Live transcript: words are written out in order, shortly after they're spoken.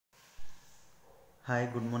Hi,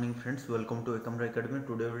 good morning friends. Welcome to Ekamra Academy.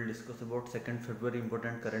 Today we will discuss about 2nd February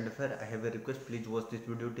important current affair. I have a request, please watch this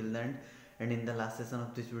video till the end, and in the last session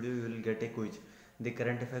of this video you will get a quiz. The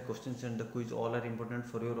current affair questions and the quiz all are important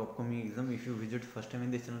for your upcoming exam. If you visit first time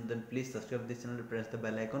in this channel, then please subscribe this channel, press the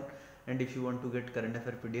bell icon, and if you want to get current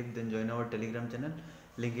affair PDF, then join our Telegram channel.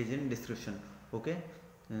 Link is in description. Okay.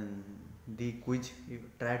 The quiz,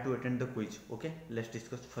 try to attend the quiz. Okay, let's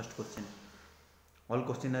discuss first question. All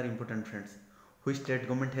questions are important, friends. Which state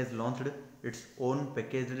government has launched its own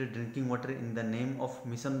packaged drinking water in the name of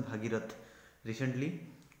Mission Bhagirath? Recently,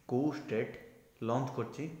 को state launch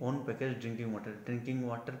करछि own packaged drinking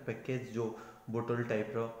water package जो bottle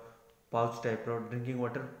type रो pouch type रो drinking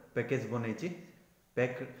water package बनेछि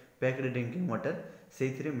packed drinking water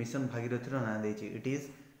सेथिरे mission Bhagirath रो नाम देछि. It is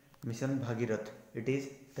Mission Bhagirath. It is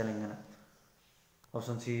Telangana.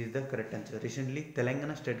 Option C is the correct answer. Recently,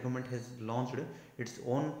 Telangana state government has launched its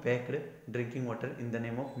own packed drinking water in the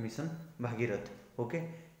name of Mission Bhagirath. Okay,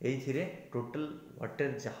 एइथिरे total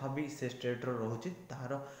water जहाँ भी से state रो रहुछि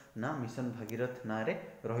तार ना mission Bhagirath ना रे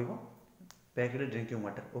रहिबो packed drinking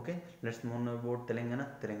water. Okay, let's know about Telangana.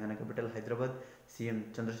 Telangana capital Hyderabad, CM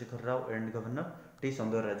Chandrashekhar Rao and governor T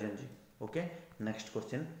Soundararajan ji. Okay, next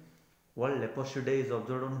question. World leprosy day is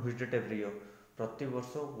observed on which date every year? प्रति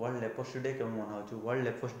वर्ष वर्ल्ड लेप्रोसी डे केबे मना होछि? World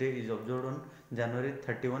leprosy day is observed on January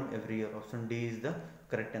 31 every year. Option D is the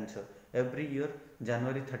correct answer. Every year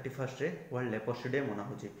जनवरी 31 रे world leprosy day मना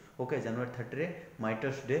होछि. Okay, जनवरी 30 रे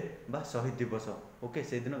martyrs day बा शहीद दिवस. ओके,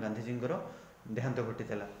 से दिन गांधीजी देहांत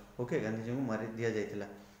घटीला. ओके, गांधीजी को मारी दिया जाइतिला.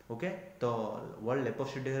 ओके, तो वर्ल्ड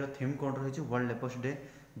लेप्रोसी डे रो थीम कोन रहिछि? World leprosy day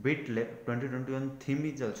beat 2021 theme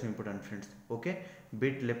is also important, friends. Okay,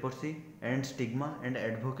 beat leprosy and stigma and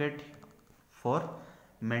advocate for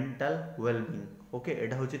mental wellbeing. Okay,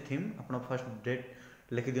 एटा होछि थीम. आपण फर्स्ट डेट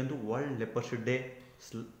लिखि दियंतु world leprosy day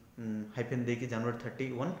hyphen देकी January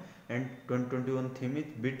 31 and 2021 theme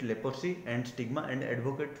is beat leprosy and stigma and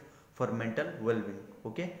advocate for mental wellbeing.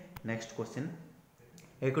 Okay, next question.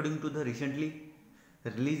 According to the recently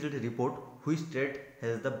released report, which state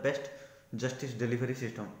has the best justice delivery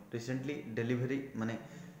system? Recently delivery माने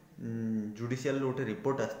judicial गोटे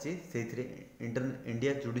report आछि, सेथिरे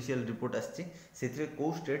India judicial report आछि, सेथिरे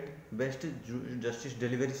को state best justice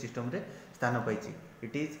delivery system रे स्थान पाइछि?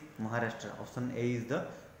 It is Maharashtra. Option A is the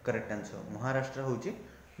correct answer. Maharashtra होछि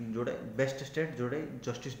जोड़े best state जोड़े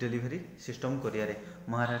जस्टिस डिलीवरी सिस्टम करिया रे.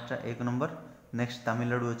 महाराष्ट्र एक नंबर. नेक्स्ट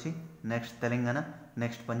तमिलनाडु अच्छी, next Telangana,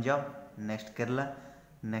 next Punjab, next Kerala,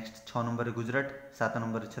 next 6 number Gujarat, 7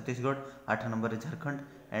 number Chhattisgarh, 8 number Jharkhand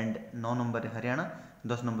and 9 number Haryana,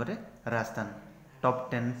 10 number Rajasthan. Top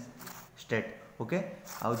 10 state. Okay,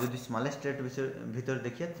 आउ जदि स्मॉलेस्ट स्टेट भीतर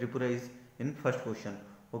देखिए Tripura is in first position.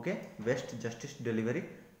 Okay, best justice delivery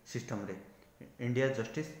system रे इंडिया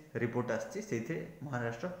जस्टिस रिपोर्ट आछि, सेथे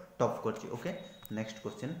महाराष्ट्र टॉप करछि. Okay, next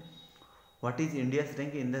question. What is India's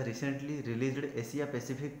rank in the recently released Asia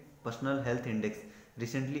Pacific Personal Health Index?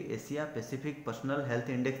 Recently Asia Pacific Personal Health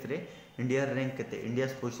Index रे India rank केते?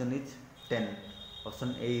 India's position is 10.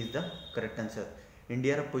 Option A is the correct answer.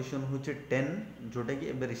 India रा position होचे 10, जोटा कि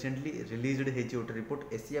एबे recently released हेची ओटे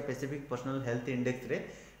report Asia Pacific Personal Health Index रे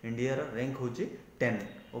India रा rank होचे 10.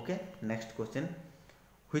 Okay, next question.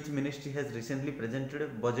 Which ministry has recently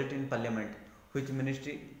presented budget in parliament? Which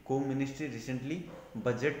ministry, को ministry recently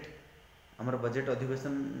budget आमर बजेट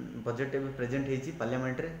अधिवेशन बजेट एवं प्रेजेंट होती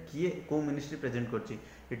पार्लियामेंट रे किए को मिनिस्ट्री प्रेजेंट करछि?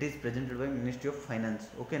 It is presented by ministry of finance.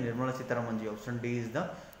 Okay, Nirmala Sitharaman ji. Option D is the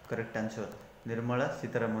correct answer. Nirmala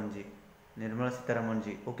Sitharaman ji, Nirmala Sitharaman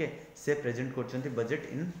ji. Okay, से present करछन्ती budget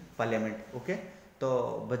in parliament. Okay, तो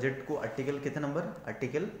बजेट को आर्टिकल केते number?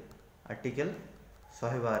 Article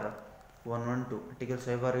 112 112 article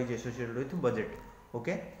 112 is associated with budget.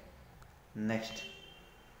 Okay, next.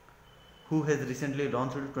 Who has recently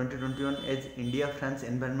launched 2021 as India France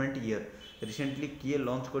Environment Year? Recently किए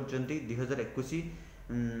launch करछन्ती 2021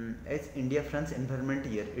 as India France Environment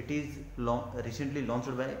Year. It is recently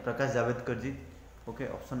launched by Prakash Javadekar ji. Okay,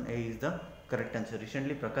 option A is the correct answer.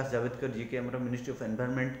 Recently Prakash Javadekar जी के हमर ministry of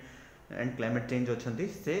environment and climate change अच्छी,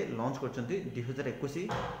 से launch करछन्ती 2021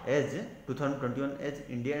 as 2021 as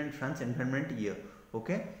India and France environment year.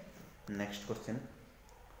 Okay, next question.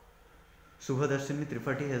 Subhadarshini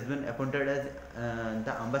Tripathi has been appointed as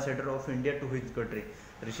the ambassador of India to which country?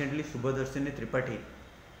 Recently, Subhadarshini Tripathi,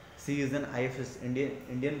 she is an IFS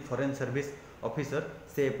Indian Foreign Service officer.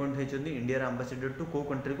 से appoint होइछन्ती India ambassador to को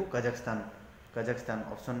country को? Kazakhstan. Kazakhstan.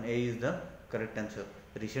 Option A is the correct answer.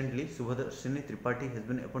 Recently, Subhadarshini Tripathi has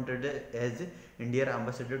been appointed as India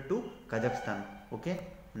ambassador to Kazakhstan. Okay,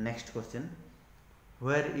 next question.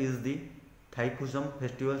 Where is the Thaipusam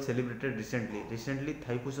festival celebrated recently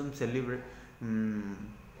Thaipusam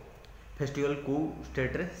festival को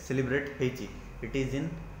state रे celebrate हेची it is in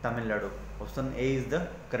Tamil Nadu option A is the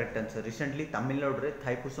correct answer recently Tamil Nadu रे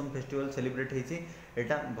Thaipusam festival celebrate हेची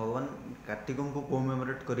एटा भगवान कार्तिकों को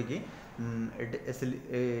commemorate करिकी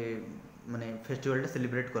माने festival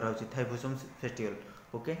celebrate करा Thaipusam festival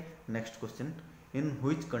okay next question in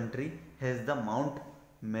which country has the mount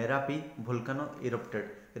Merapi volcano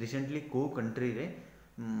erupted recently को कंट्री रे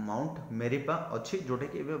माउंट मेरिपा अच्छी जोटा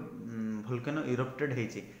कि वोल्केनो इरप्टेड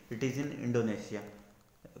हेची it is in Indonesia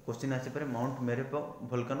question आसी पारे माउंट मेरिपा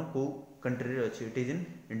वोल्केनो को कंट्री रे अच्छी इट इज इन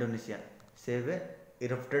इंडोनेशिया से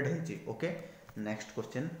इरप्टेड हेची okay next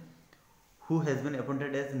question who has been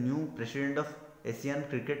appointed as new president of Asian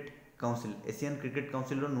cricket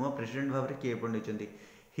council रो नुआ प्रेसिडेंट भाव रे किए appoint होचंदी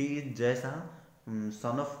he is Jay Shah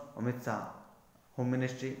son of Amit Shah home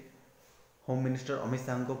minister Amit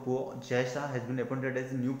Shah को पुओ Jay Shah has been appointed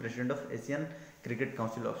as new president of Asian cricket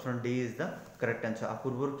council option D is the correct answer आ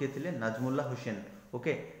पूर्व किए थिले नाजमुल्ला Hussain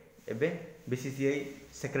okay एबे BCCI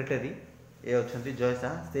secretary A अछंती Jay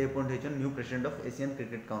Shah से appoint होचन new president of Asian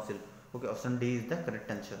cricket council okay option D is the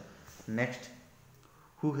correct answer next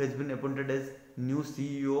who has been appointed as new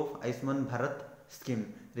CEO of Ayushman Bharat scheme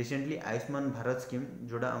recently Ayushman Bharat scheme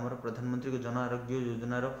जोड़ा आमर प्रधानमंत्री को जन आरोग्य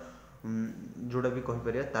योजनार जोड़ा भी कहि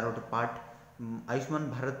परिया तार गोटे पार्ट आयुष्मान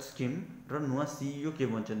भारत स्कीम रो नुआ सीईओ के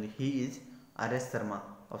बनचंदी he is RS Sharma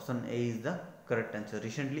option A is the correct answer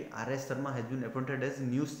recently RS Sharma has been appointed as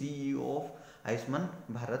new CEO of Ayushman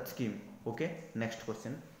Bharat scheme okay next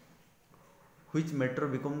question which metro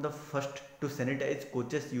become the first to sanitise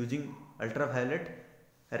coaches using ultraviolet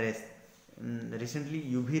rays recently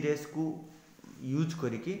UV rays को use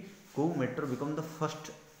करके को metro become the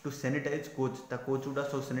first to sanitise coach ता coach गुडा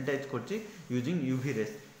सब sanitise करछि using UV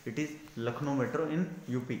rays it is Lucknow metro in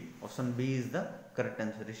UP option B is the correct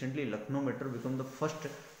answer recently Lucknow metro become the first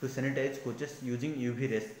to sanitise coaches using UV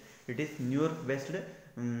rays it is New York based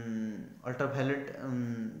ultraviolet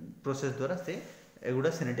process द्वारा से एगुडा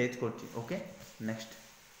sanitise करछि okay next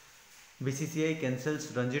BCCI cancels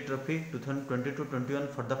Ranji trophy 2020-21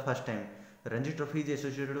 for the first time Ranji trophy is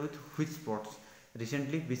associated with which sports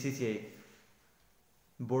recently BCCI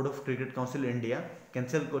board of cricket council India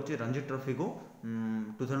cancel करछि Ranji trophy को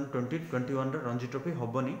 2020-21 Ranji trophy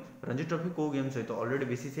हबनी Ranji trophy को game सहित already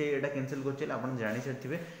BCCI एटा cancel करछि आपण जानि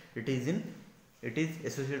सकथिबे it is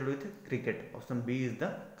associated with cricket option B is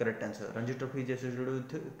the correct answer Ranji trophy is associated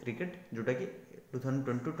with cricket जोटा कि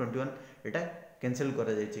 2020-21 एटा cancel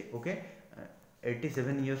करा जायछि ओके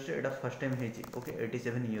 87 इयर्स रे एटा फर्स्ट टाइम हेछि ओके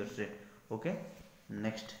 87 इयर्स रे ओके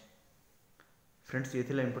नेक्स्ट फ्रेंड्स ये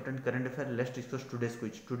थिला important current affair let's discuss today's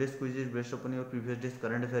quiz is based upon your previous days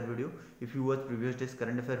current affair video if you watch previous days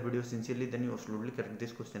current affair video sincerely then you absolutely correct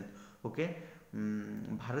this question okay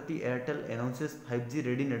Bharti Airtel announces 5G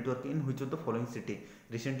ready network in which of the following city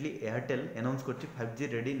recently Airtel announce करछि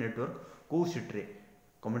 5G ready network को city रे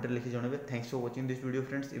comment लिखि जणाबे thanks for watching this video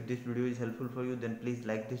friends if this video is helpful for you then please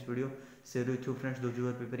like this video share with your friends those who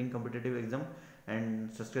are preparing competitive exam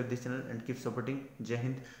and subscribe this channel and keep supporting Jai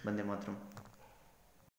Hind Vande Mataram.